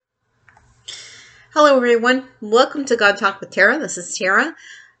Hello, everyone. Welcome to God Talk with Tara. This is Tara.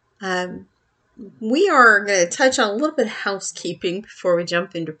 Um, we are going to touch on a little bit of housekeeping before we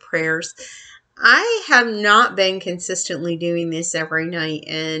jump into prayers. I have not been consistently doing this every night,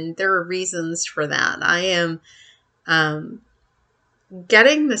 and there are reasons for that. I am um,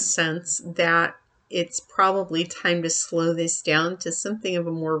 getting the sense that it's probably time to slow this down to something of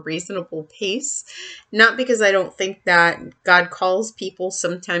a more reasonable pace. Not because I don't think that God calls people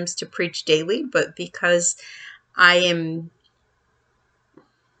sometimes to preach daily, but because I am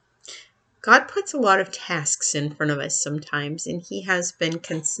God puts a lot of tasks in front of us sometimes, and He has been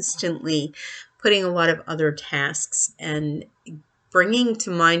consistently putting a lot of other tasks and bringing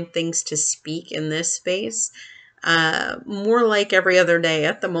to mind things to speak in this space, more like every other day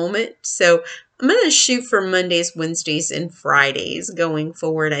at the moment. So I'm going to shoot for Mondays, Wednesdays, and Fridays going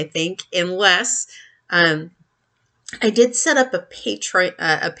forward, I think, unless um, I did set up a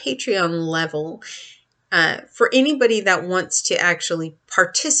Patreon level for anybody that wants to actually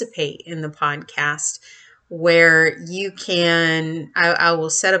participate in the podcast, where you can, I will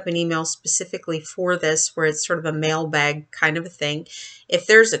set up an email specifically for this, where it's sort of a mailbag kind of a thing. If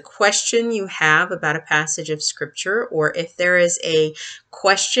there's a question you have about a passage of scripture, or if there is a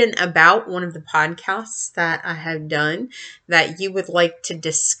question about one of the podcasts that I have done that you would like to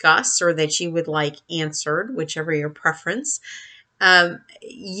discuss or that you would like answered, whichever your preference,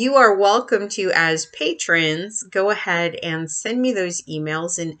 you are welcome to, as patrons, go ahead and send me those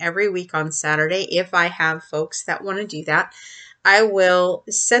emails. And every week on Saturday, if I have folks that want to do that, I will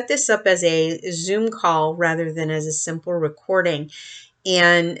set this up as a Zoom call rather than as a simple recording.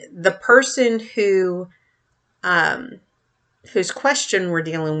 And the person whose question we're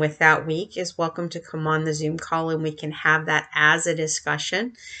dealing with that week is welcome to come on the Zoom call, and we can have that as a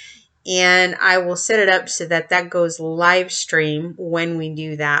discussion. And I will set it up so that that goes live stream when we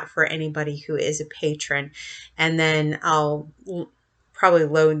do that for anybody who is a patron. And then I'll probably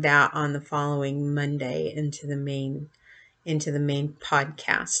load that on the following Monday into the main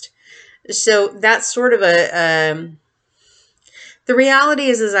podcast. So that's sort of the reality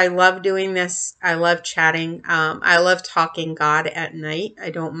is I love doing this. I love chatting. I love talking God at night. I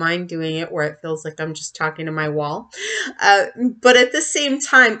don't mind doing it where it feels like I'm just talking to my wall. But at the same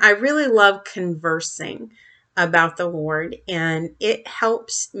time, I really love conversing about the Lord, and it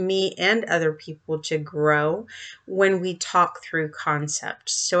helps me and other people to grow when we talk through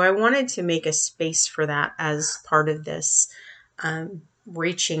concepts. So I wanted to make a space for that as part of this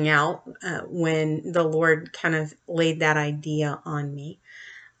reaching out when the Lord kind of laid that idea on me.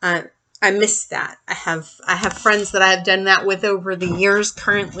 Uh, I miss that. I have friends that I have done that with over the years.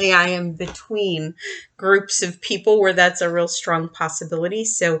 Currently, I am between groups of people where that's a real strong possibility.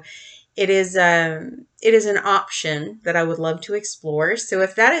 So it is an option that I would love to explore. So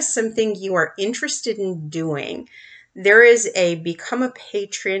if that is something you are interested in doing, there is a become a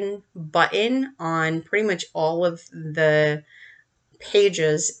patron button on pretty much all of the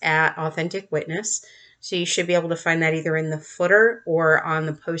pages at Authentic Witness. So you should be able to find that either in the footer or on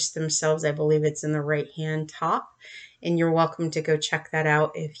the posts themselves. I believe it's in the right-hand top. And you're welcome to go check that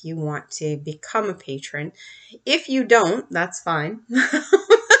out if you want to become a patron. If you don't, that's fine.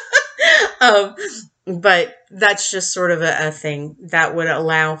 um, but that's just sort of a thing that would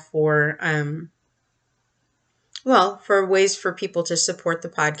allow for, for ways for people to support the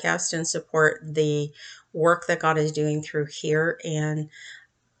podcast and support the work that God is doing through here. And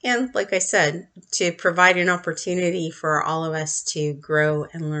like I said, to provide an opportunity for all of us to grow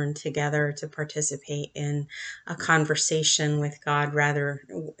and learn together, to participate in a conversation with God,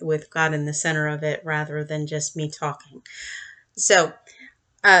 with God in the center of it, rather than just me talking. So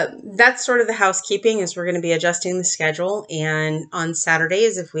that's sort of the housekeeping, is we're going to be adjusting the schedule. And on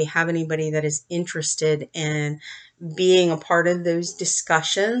Saturdays, if we have anybody that is interested in being a part of those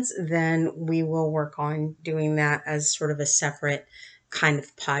discussions, then we will work on doing that as sort of a separate kind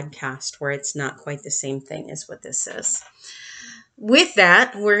of podcast where it's not quite the same thing as what this is. With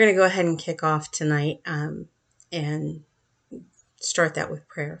that, we're going to go ahead and kick off tonight and start that with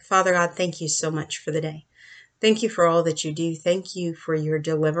prayer. Father God, thank you so much for the day. Thank you for all that you do. Thank you for your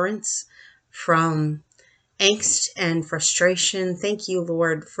deliverance from angst and frustration. Thank you,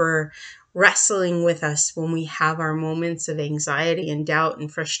 Lord, for wrestling with us when we have our moments of anxiety and doubt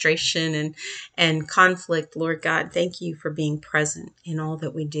and frustration and conflict. Lord God, thank you for being present in all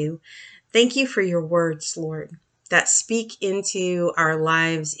that we do. Thank you for your words, Lord, that speak into our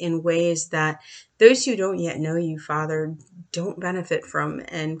lives in ways that those who don't yet know you, Father, don't benefit from.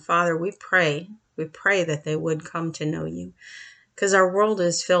 And Father, we pray that they would come to know you. because our world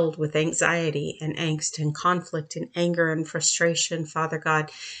is filled with anxiety and angst and conflict and anger and frustration, Father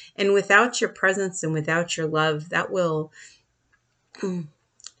God. And without your presence and without your love, that will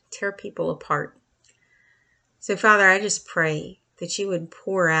tear people apart. So, Father, I just pray that you would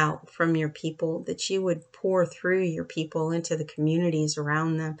pour out from your people, that you would pour through your people into the communities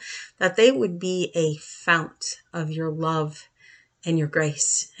around them, that they would be a fount of your love and your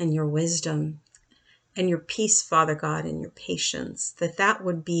grace and your wisdom and your peace, Father God, and your patience, that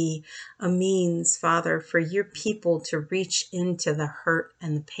would be a means, Father, for your people to reach into the hurt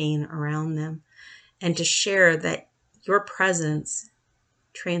and the pain around them and to share that your presence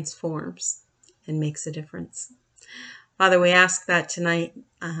transforms and makes a difference. Father, we ask that tonight,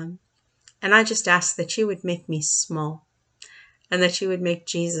 and I just ask that you would make me small and that you would make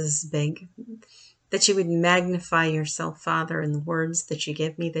Jesus big, that you would magnify yourself, Father, in the words that you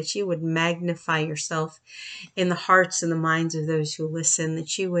give me, that you would magnify yourself in the hearts and the minds of those who listen,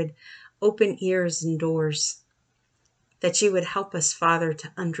 that you would open ears and doors, that you would help us, Father,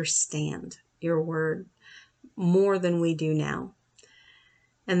 to understand your word more than we do now,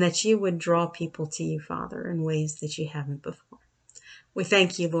 and that you would draw people to you, Father, in ways that you haven't before. We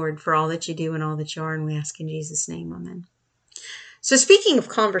thank you, Lord, for all that you do and all that you are, and we ask in Jesus' name, amen. So speaking of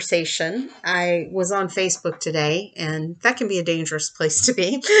conversation, I was on Facebook today, and that can be a dangerous place to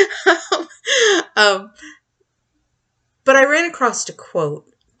be. um, but I ran across a quote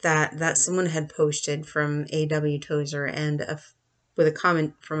that someone had posted from A.W. Tozer and with a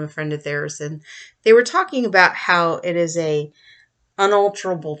comment from a friend of theirs, and they were talking about how it is a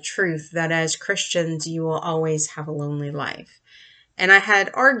unalterable truth that as Christians you will always have a lonely life. And I had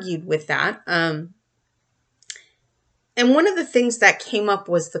argued with that. And one of the things that came up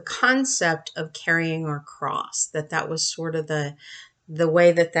was the concept of carrying our cross, that was sort of the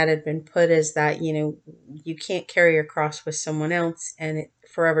way that had been put, is that, you can't carry your cross with someone else, and it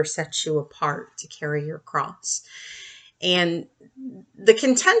forever sets you apart to carry your cross. And the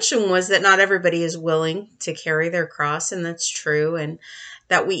contention was that not everybody is willing to carry their cross, and that's true, and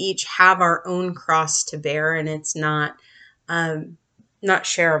that we each have our own cross to bear, and it's not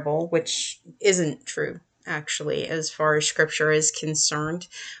shareable, which isn't true, actually, as far as Scripture is concerned.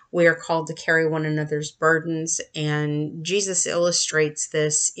 We are called to carry one another's burdens, and Jesus illustrates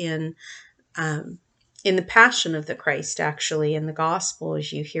this in the Passion of the Christ, actually, in the Gospel.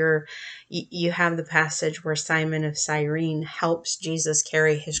 As you have the passage where Simon of Cyrene helps Jesus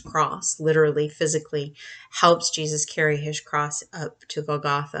carry his cross, literally, physically helps Jesus carry his cross up to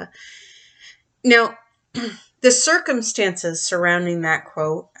Golgotha. Now, the circumstances surrounding that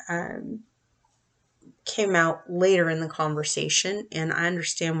quote came out later in the conversation, and I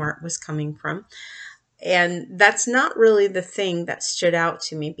understand where it was coming from. And that's not really the thing that stood out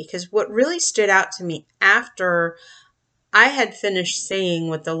to me, because what really stood out to me after I had finished saying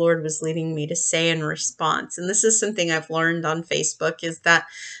what the Lord was leading me to say in response, and this is something I've learned on Facebook, is that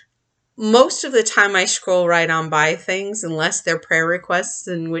most of the time I scroll right on by things, unless they're prayer requests,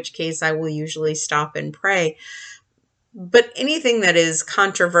 in which case I will usually stop and pray. But anything that is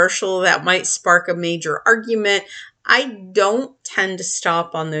controversial, that might spark a major argument, I don't tend to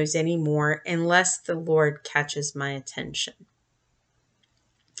stop on those anymore unless the Lord catches my attention.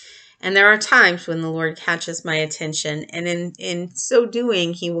 And there are times when the Lord catches my attention, and in so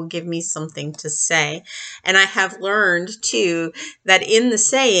doing, he will give me something to say. And I have learned, too, that in the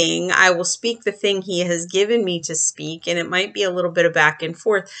saying, I will speak the thing he has given me to speak, and it might be a little bit of back and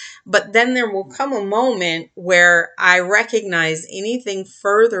forth. But then there will come a moment where I recognize anything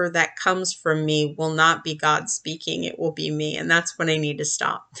further that comes from me will not be God speaking, it will be me. And that's when I need to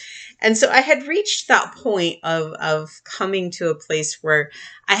stop. And so I had reached that point of coming to a place where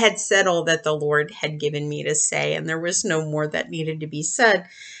I had said all that the Lord had given me to say, and there was no more that needed to be said.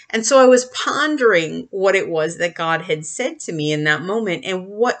 And so I was pondering what it was that God had said to me in that moment. And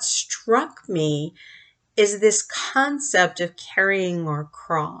what struck me is this concept of carrying our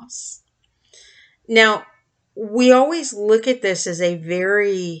cross. Now, we always look at this as a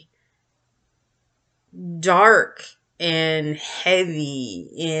very dark and heavy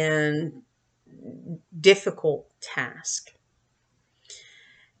and difficult task.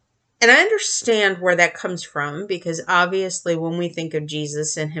 And I understand where that comes from, because obviously when we think of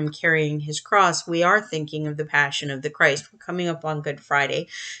Jesus and him carrying his cross, we are thinking of the Passion of the Christ. We're coming up on Good Friday.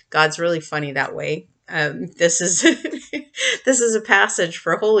 God's really funny that way. This is this is a passage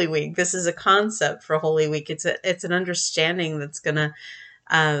for Holy Week. This is a concept for Holy Week. It's an understanding that's gonna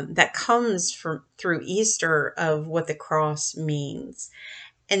that comes through Easter of what the cross means.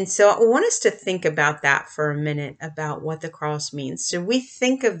 And so I want us to think about that for a minute, about what the cross means. So we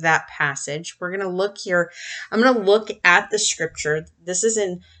think of that passage. We're going to look here. I'm going to look at the scripture. This is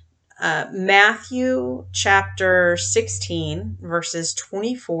in Matthew chapter 16, verses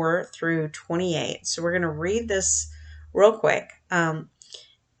 24 through 28. So we're going to read this real quick. And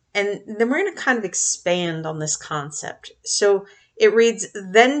then we're going to kind of expand on this concept. So it reads,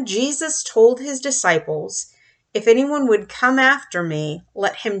 "Then Jesus told his disciples, 'If anyone would come after me,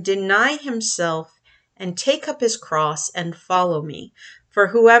 let him deny himself and take up his cross and follow me. For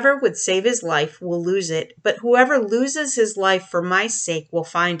whoever would save his life will lose it, but whoever loses his life for my sake will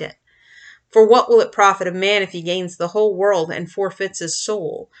find it. For what will it profit a man if he gains the whole world and forfeits his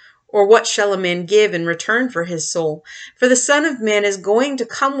soul? Or what shall a man give in return for his soul? For the Son of Man is going to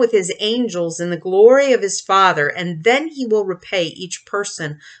come with his angels in the glory of his Father, and then he will repay each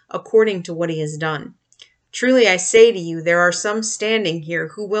person according to what he has done. Truly I say to you, there are some standing here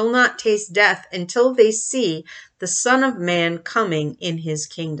who will not taste death until they see the Son of Man coming in his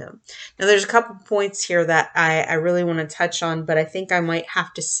kingdom.'" Now there's a couple points here that I really want to touch on, but I think I might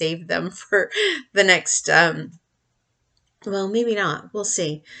have to save them for the next, well, maybe not. We'll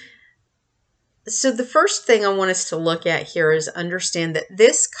see. So the first thing I want us to look at here is understand that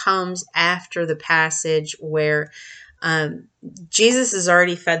this comes after the passage where Jesus has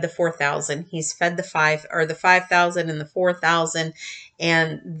already fed the 4,000. He's fed the 5,000 and the 4,000,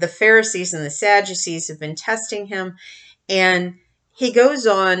 and the Pharisees and the Sadducees have been testing him. And he goes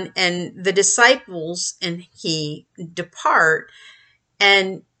on, and the disciples and he depart.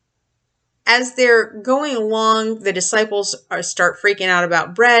 And as they're going along, the disciples start freaking out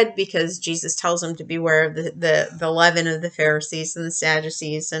about bread, because Jesus tells them to beware of the leaven of the Pharisees and the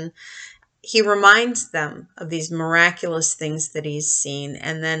Sadducees. And he reminds them of these miraculous things that he's seen,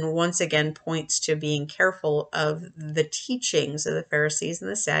 and then once again points to being careful of the teachings of the Pharisees and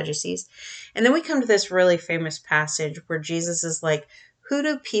the Sadducees. And then we come to this really famous passage where Jesus is like, "Who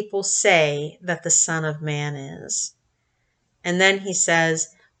do people say that the Son of Man is?" And then he says,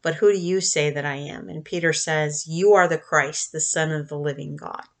 "But who do you say that I am?" And Peter says, "You are the Christ, the Son of the living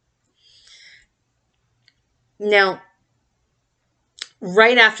God." Now,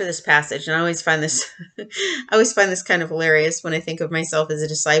 right after this passage, and I always find this kind of hilarious when I think of myself as a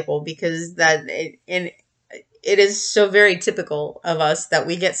disciple, because it is so very typical of us that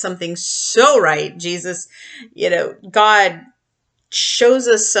we get something so right. Jesus, God shows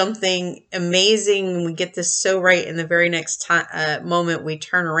us something amazing, and we get this so right, in the very next moment we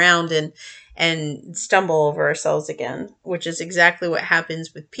turn around and stumble over ourselves again, which is exactly what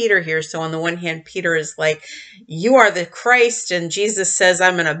happens with Peter here. So on the one hand, Peter is like, "You are the Christ," and Jesus says,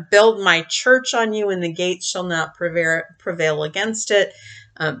 "I'm going to build my church on you, and the gates shall not prevail against it,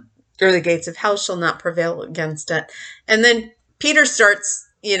 or the gates of hell shall not prevail against it." And then Peter starts,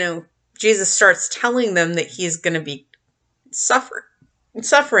 Jesus starts telling them that he's going to be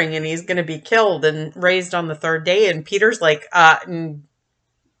suffering, and he's going to be killed and raised on the third day. And Peter's like,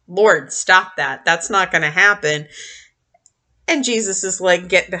 "Lord, stop that. That's not going to happen." And Jesus is like,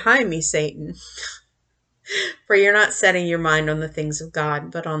 "Get behind me, Satan. For you're not setting your mind on the things of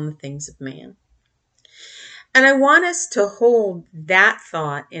God, but on the things of man." And I want us to hold that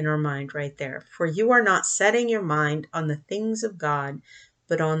thought in our mind right there. For you are not setting your mind on the things of God,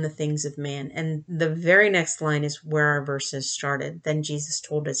 but on the things of man. And the very next line is where our verses started. "Then Jesus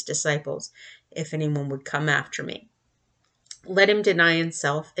told his disciples, 'If anyone would come after me, let him deny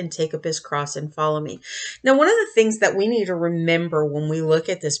himself and take up his cross and follow me.'" Now, one of the things that we need to remember when we look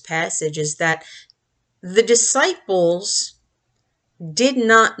at this passage is that the disciples did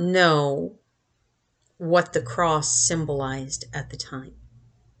not know what the cross symbolized at the time.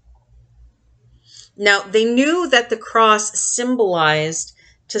 Now, they knew that the cross symbolized,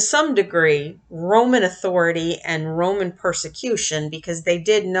 to some degree, Roman authority and Roman persecution, because they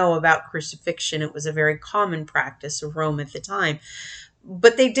did know about crucifixion. It was a very common practice of Rome at the time.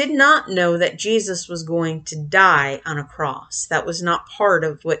 But they did not know that Jesus was going to die on a cross. That was not part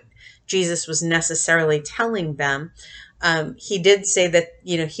of what Jesus was necessarily telling them. He did say that,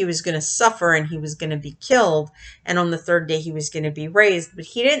 he was going to suffer and he was going to be killed, and on the third day he was going to be raised. But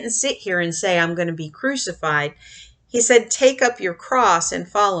he didn't sit here and say, "I'm going to be crucified." He said, "Take up your cross and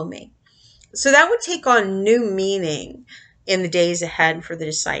follow me." So that would take on new meaning in the days ahead for the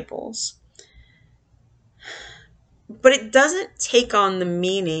disciples. But it doesn't take on the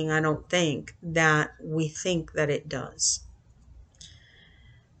meaning, I don't think, that we think that it does.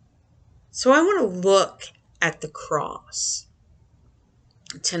 So I want to look at the cross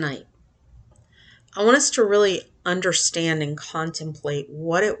tonight. I want us to really understand and contemplate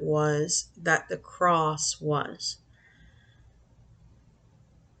what it was that the cross was.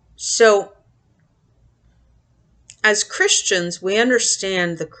 So, as Christians, we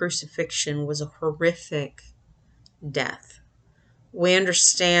understand the crucifixion was a horrific death. We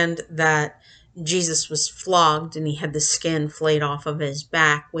understand that Jesus was flogged and he had the skin flayed off of his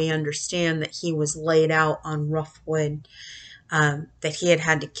back. We understand that he was laid out on rough wood, that he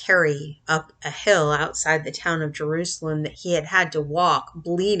had to carry up a hill outside the town of Jerusalem, that he had to walk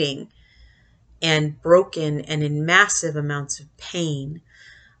bleeding and broken and in massive amounts of pain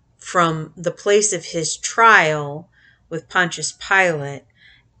from the place of his trial with Pontius Pilate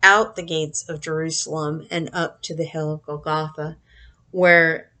out the gates of Jerusalem and up to the hill of Golgotha,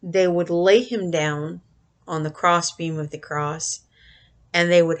 where they would lay him down on the crossbeam of the cross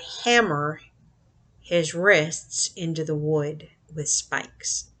and they would hammer his wrists into the wood with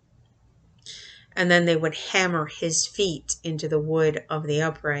spikes. And then they would hammer his feet into the wood of the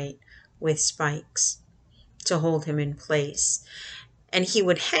upright with spikes to hold him in place. And he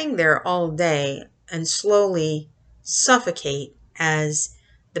would hang there all day and slowly suffocate as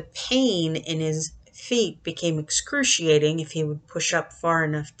the pain in his feet became excruciating if he would push up far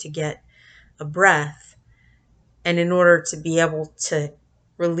enough to get a breath. And in order to be able to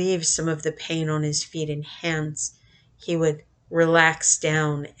relieve some of the pain on his feet and hands, he would relax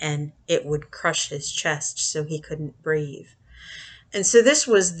down and it would crush his chest so he couldn't breathe. And so this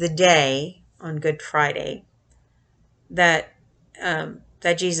was the day on Good Friday that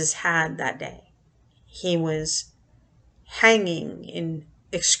Jesus had that day. He was hanging in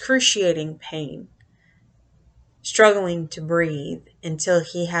excruciating pain, struggling to breathe until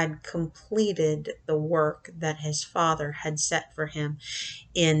he had completed the work that his Father had set for him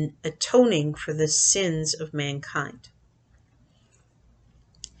in atoning for the sins of mankind.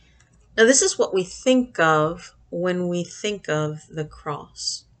 Now, this is what we think of when we think of the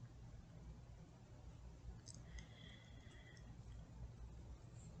cross.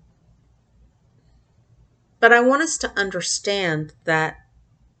 But I want us to understand that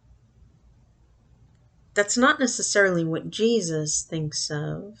that's not necessarily what Jesus thinks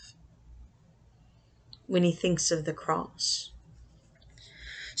of when he thinks of the cross.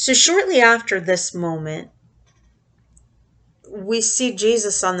 So shortly after this moment, we see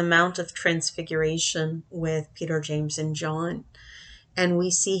Jesus on the Mount of Transfiguration with Peter, James, and John, and we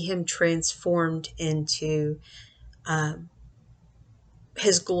see him transformed into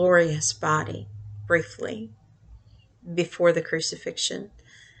his glorious body briefly before the crucifixion.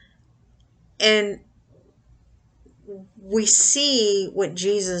 And we see what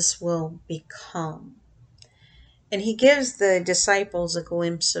Jesus will become. And he gives the disciples a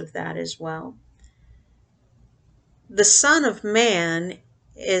glimpse of that as well. The Son of Man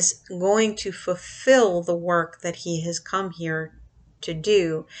is going to fulfill the work that he has come here to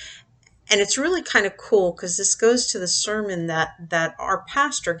do. And it's really kind of cool because this goes to the sermon that our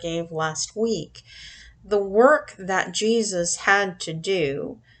pastor gave last week. The work that Jesus had to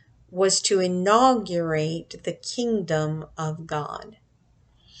do was to inaugurate the kingdom of God.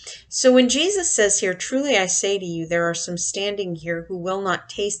 So when Jesus says here, truly I say to you, there are some standing here who will not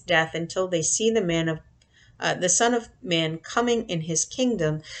taste death until they see the Son of Man coming in his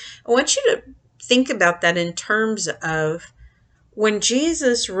kingdom. I want you to think about that in terms of when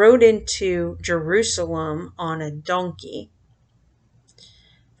Jesus rode into Jerusalem on a donkey,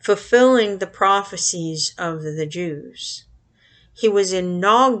 fulfilling the prophecies of the Jews. He was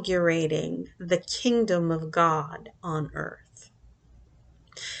inaugurating the kingdom of God on earth.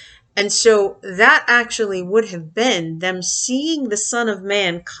 And so that actually would have been them seeing the Son of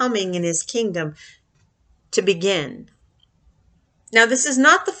Man coming in his kingdom to begin. Now, this is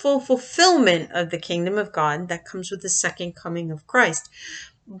not the full fulfillment of the kingdom of God that comes with the second coming of Christ,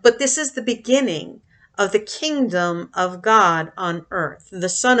 but this is the beginning of the kingdom of God on earth. The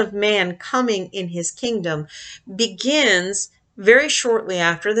Son of Man coming in his kingdom begins very shortly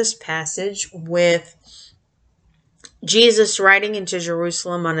after this passage with Jesus riding into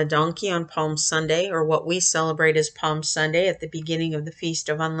Jerusalem on a donkey on Palm Sunday, or what we celebrate as Palm Sunday at the beginning of the Feast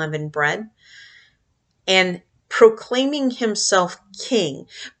of Unleavened Bread, and proclaiming himself king,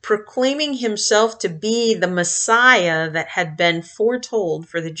 proclaiming himself to be the Messiah that had been foretold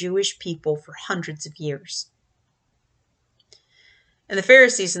for the Jewish people for hundreds of years. And the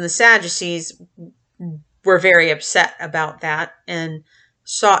Pharisees and the Sadducees were very upset about that and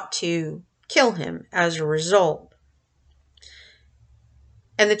sought to kill him as a result.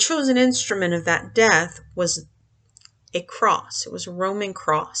 And the chosen instrument of that death was a cross. It was a Roman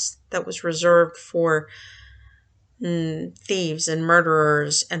cross that was reserved for thieves and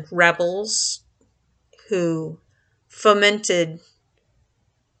murderers and rebels who fomented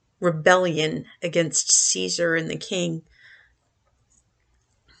rebellion against Caesar and the king.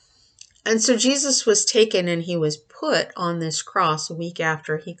 And so Jesus was taken and he was put on this cross a week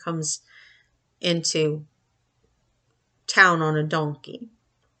after he comes into town on a donkey.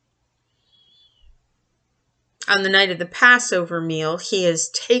 On the night of the Passover meal, he is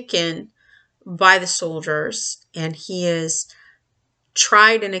taken by the soldiers and he is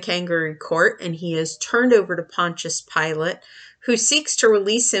tried in a kangaroo court, and he is turned over to Pontius Pilate, who seeks to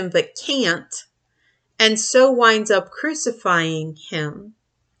release him but can't, and so winds up crucifying him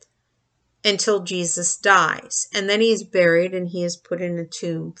until Jesus dies. And then he's buried and he is put in a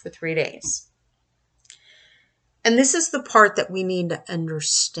tomb for 3 days. And this is the part that we need to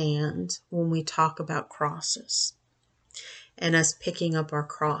understand when we talk about crosses and us picking up our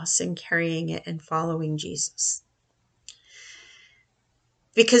cross and carrying it and following Jesus.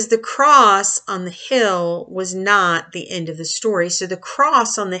 Because the cross on the hill was not the end of the story. So the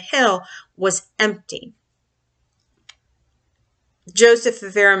cross on the hill was empty. Joseph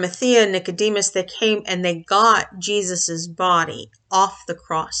of Arimathea and Nicodemus, they came and they got Jesus's body off the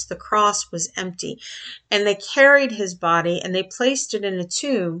cross. The cross was empty. And they carried his body and they placed it in a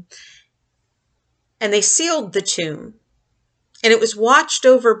tomb. And they sealed the tomb. And it was watched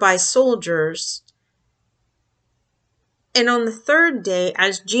over by soldiers. And on the 3rd day,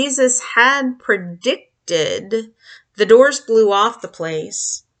 as Jesus had predicted, the doors blew off the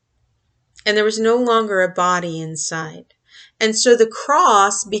place and there was no longer a body inside. And so the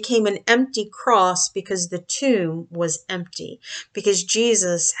cross became an empty cross because the tomb was empty, because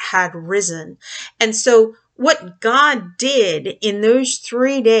Jesus had risen. And so what God did in those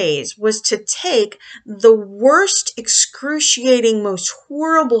 3 days was to take the worst, excruciating, most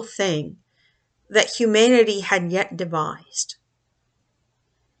horrible thing that humanity had yet devised.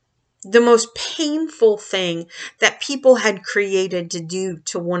 The most painful thing that people had created to do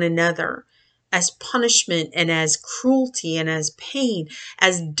to one another as punishment and as cruelty and as pain,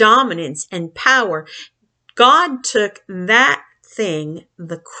 as dominance and power. God took that thing,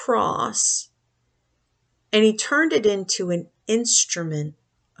 the cross, and he turned it into an instrument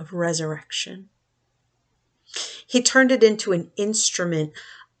of resurrection. He turned it into an instrument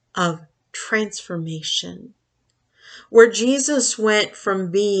of transformation, where Jesus went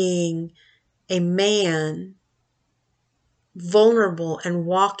from being a man vulnerable and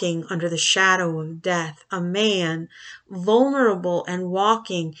walking under the shadow of death, a man vulnerable and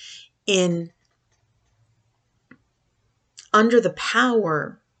walking in under the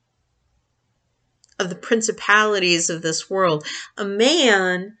power of the principalities of this world, a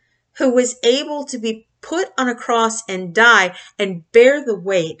man who was able to be put on a cross and die and bear the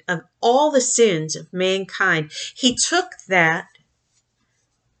weight of all the sins of mankind. He took that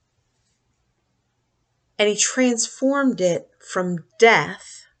and he transformed it from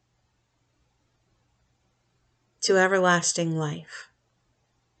death to everlasting life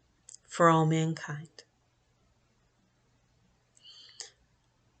for all mankind.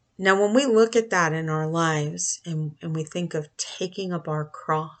 Now, when we look at that in our lives and we think of taking up our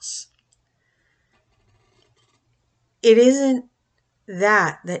cross, it isn't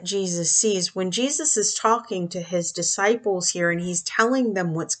that Jesus sees. When Jesus is talking to his disciples here and he's telling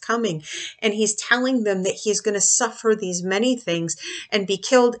them what's coming and he's telling them that he's going to suffer these many things and be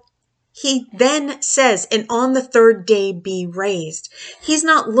killed, he then says, and on the 3rd day be raised. He's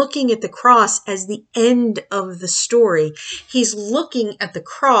not looking at the cross as the end of the story. He's looking at the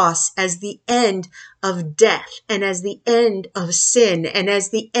cross as the end of death and as the end of sin and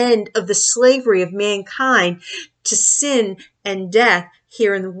as the end of the slavery of mankind to sin and death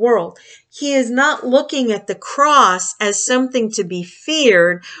here in the world. He is not looking at the cross as something to be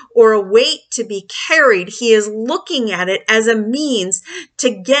feared or a weight to be carried. He is looking at it as a means to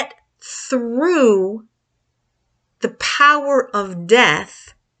get through the power of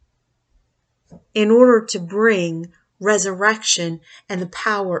death in order to bring resurrection and the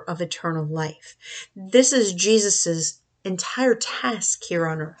power of eternal life. This is Jesus's entire task here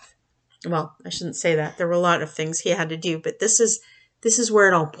on earth. Well, I shouldn't say that. There were a lot of things he had to do, but this is where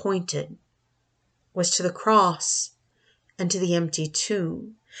it all pointed, was to the cross and to the empty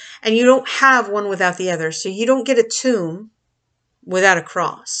tomb. And you don't have one without the other. So you don't get a tomb without a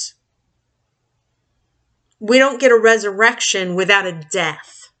cross. We don't get a resurrection without a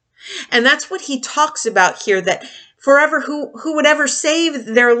death. And that's what he talks about here, that forever who would ever save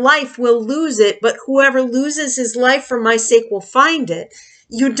their life will lose it, but whoever loses his life for my sake will find it.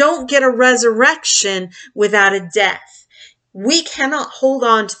 You don't get a resurrection without a death. We cannot hold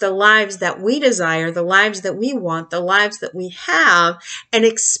on to the lives that we desire, the lives that we want, the lives that we have, and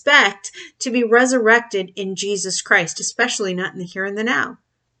expect to be resurrected in Jesus Christ, especially not in the here and the now.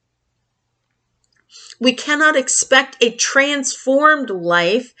 We cannot expect a transformed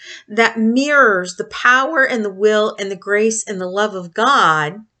life that mirrors the power and the will and the grace and the love of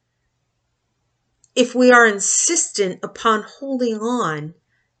God if we are insistent upon holding on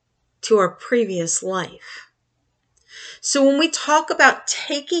to our previous life. So when we talk about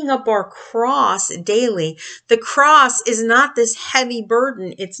taking up our cross daily, the cross is not this heavy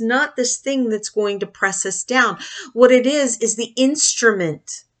burden. It's not this thing that's going to press us down. What it is the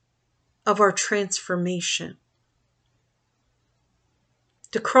instrument of our transformation.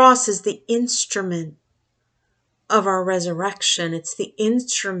 The cross is the instrument of our resurrection. It's the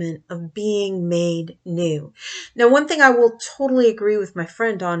instrument of being made new. Now, one thing I will totally agree with my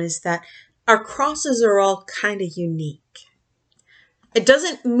friend on is that our crosses are all kind of unique. It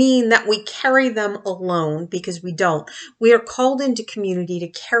doesn't mean that we carry them alone, because we don't. We are called into community to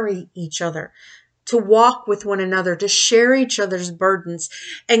carry each other, to walk with one another, to share each other's burdens.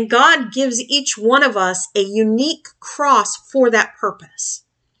 And God gives each one of us a unique cross for that purpose.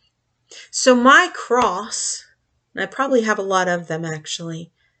 So my cross, and I probably have a lot of them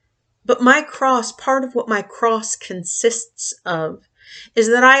actually, but my cross, part of what my cross consists of, is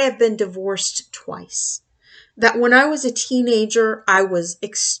that I have been divorced twice. That when I was a teenager, I was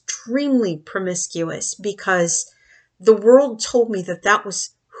extremely promiscuous because the world told me that that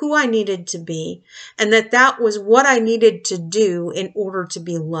was who I needed to be, and that that was what I needed to do in order to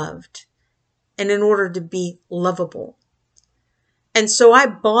be loved and in order to be lovable. And so I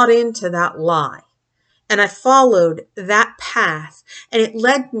bought into that lie. And I followed that path, and it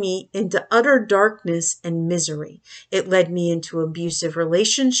led me into utter darkness and misery. It led me into abusive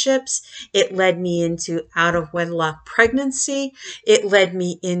relationships. It led me into out of wedlock pregnancy. It led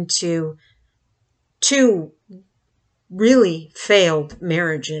me into 2 really failed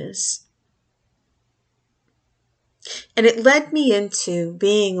marriages. And it led me into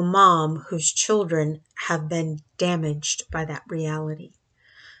being a mom whose children have been damaged by that reality.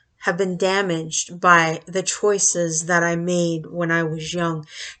 Have been damaged by the choices that I made when I was young.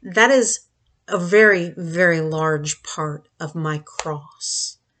 That is a very, very large part of my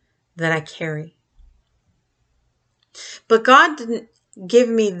cross that I carry. But God didn't give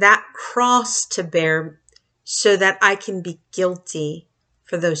me that cross to bear so that I can be guilty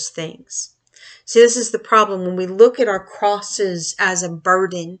for those things. See, this is the problem when we look at our crosses as a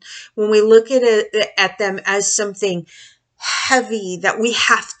burden, when we look at them as something heavy that we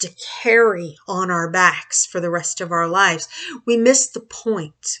have to carry on our backs for the rest of our lives, we miss the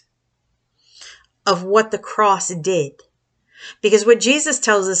point of what the cross did. Because what Jesus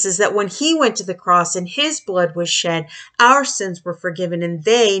tells us is that when he went to the cross and his blood was shed, our sins were forgiven, and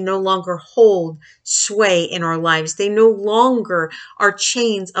they no longer hold sway in our lives. They no longer are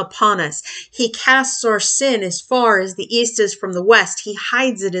chains upon us. He casts our sin as far as the east is from the west. He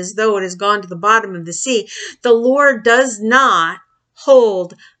hides it as though it has gone to the bottom of the sea. The Lord does not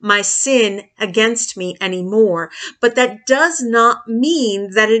hold my sin against me anymore. But that does not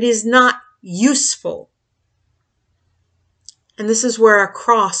mean that it is not useful. And this is where a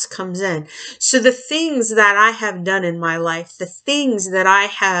cross comes in. So the things that I have done in my life, the things that I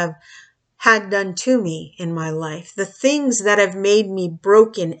have had done to me in my life, the things that have made me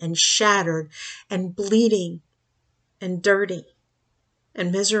broken and shattered and bleeding and dirty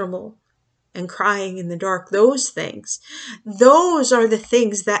and miserable and crying in the dark, those things, those are the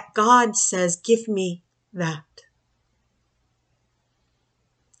things that God says, give me that.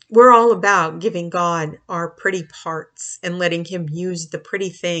 We're all about giving God our pretty parts and letting him use the pretty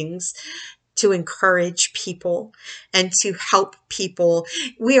things to encourage people and to help people.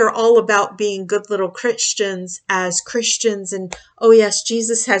 We are all about being good little Christians as Christians. And oh yes,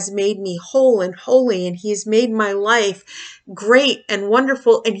 Jesus has made me whole and holy, and he's made my life great and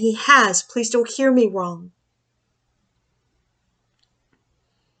wonderful. And he has. Please don't hear me wrong.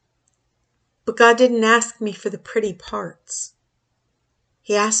 But God didn't ask me for the pretty parts.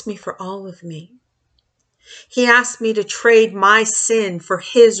 He asked me for all of me. He asked me to trade my sin for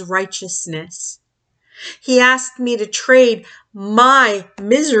his righteousness. He asked me to trade my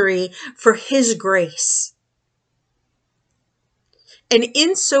misery for his grace. And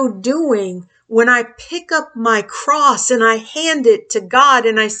in so doing, when I pick up my cross and I hand it to God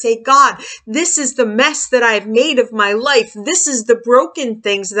and I say, God, this is the mess that I've made of my life. This is the broken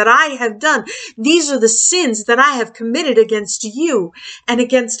things that I have done. These are the sins that I have committed against you and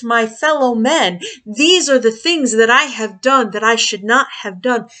against my fellow men. These are the things that I have done that I should not have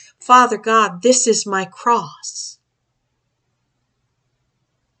done. Father God, this is my cross.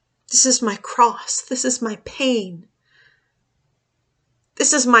 This is my cross. This is my pain.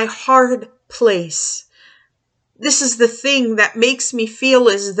 This is my hard place This is the thing that makes me feel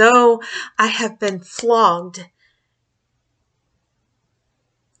as though I have been flogged.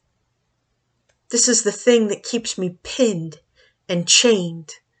 This is the thing that keeps me pinned and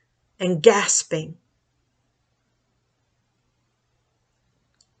chained and gasping.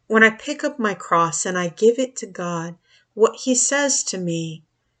 When I pick up my cross and I give it to God, what He says to me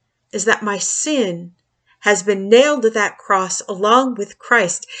is that my sin has been nailed to that cross along with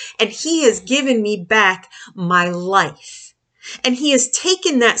Christ, and He has given me back my life. And He has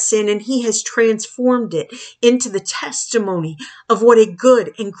taken that sin and He has transformed it into the testimony of what a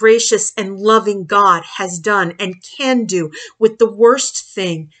good and gracious and loving God has done and can do with the worst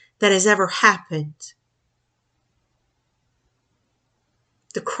thing that has ever happened.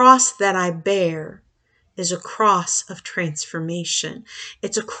 The cross that I bear is a cross of transformation.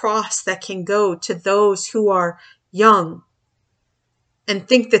 It's a cross that can go to those who are young and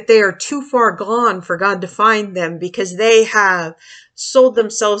think that they are too far gone for God to find them because they have sold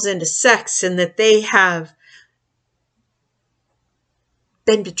themselves into sex and that they have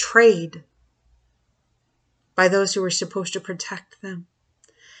been betrayed by those who were supposed to protect them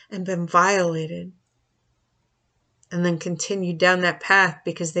and been violated and then continued down that path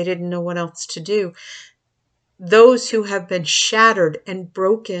because they didn't know what else to do. Those who have been shattered and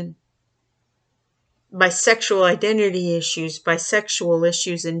broken by sexual identity issues, by sexual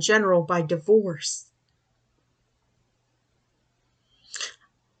issues in general, by divorce.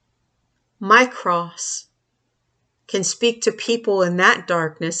 My cross can speak to people in that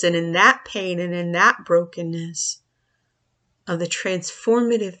darkness and in that pain and in that brokenness of the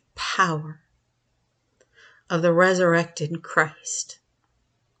transformative power of the resurrected Christ.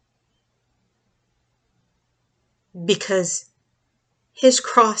 Because His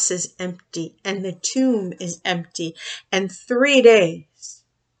cross is empty and the tomb is empty, and 3 days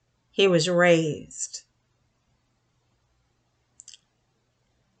He was raised.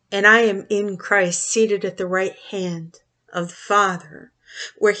 And I am in Christ, seated at the right hand of the Father,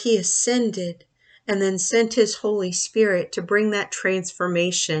 where He ascended and then sent His Holy Spirit to bring that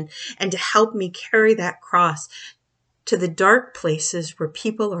transformation and to help me carry that cross to the dark places where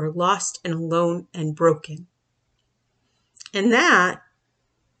people are lost and alone and broken. And that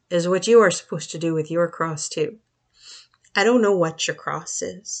is what you are supposed to do with your cross too. I don't know what your cross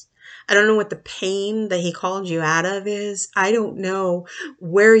is. I don't know what the pain that He called you out of is. I don't know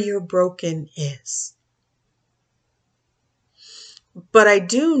where your broken is. But I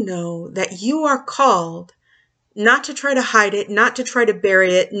do know that you are called not to try to hide it, not to try to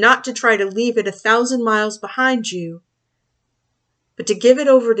bury it, not to try to leave it 1,000 miles behind you, but to give it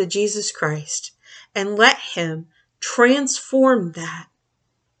over to Jesus Christ and let Him transform that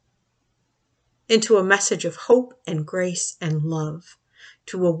into a message of hope and grace and love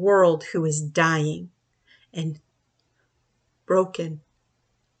to a world who is dying and broken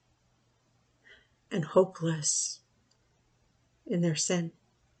and hopeless in their sin.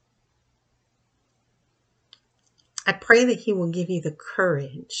 I pray that He will give you the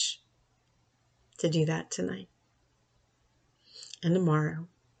courage to do that tonight and tomorrow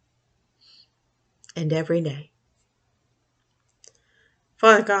and every day.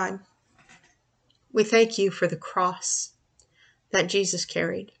 Father God, we thank You for the cross that Jesus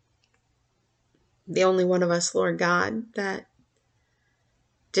carried. The only one of us, Lord God, that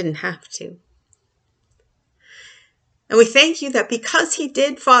didn't have to. And we thank You that because He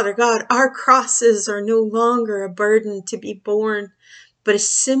did, Father God, our crosses are no longer a burden to be borne, but a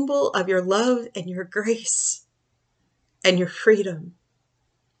symbol of Your love and Your grace and Your freedom.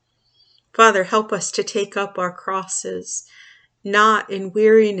 Father, help us to take up our crosses, not in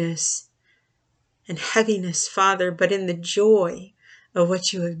weariness and heaviness, Father, but in the joy of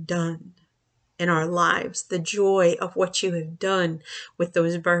what You have done in our lives, the joy of what You have done with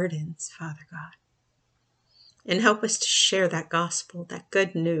those burdens, Father God. And help us to share that gospel, that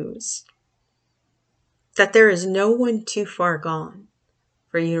good news, that there is no one too far gone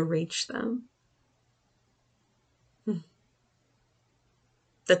for You to reach them.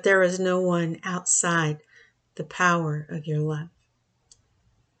 That there is no one outside the power of Your love.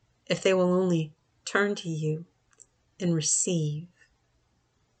 If they will only turn to You and receive,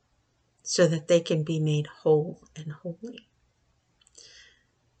 so that they can be made whole and holy.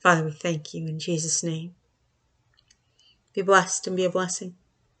 Father, we thank You in Jesus' name. Be blessed and be a blessing.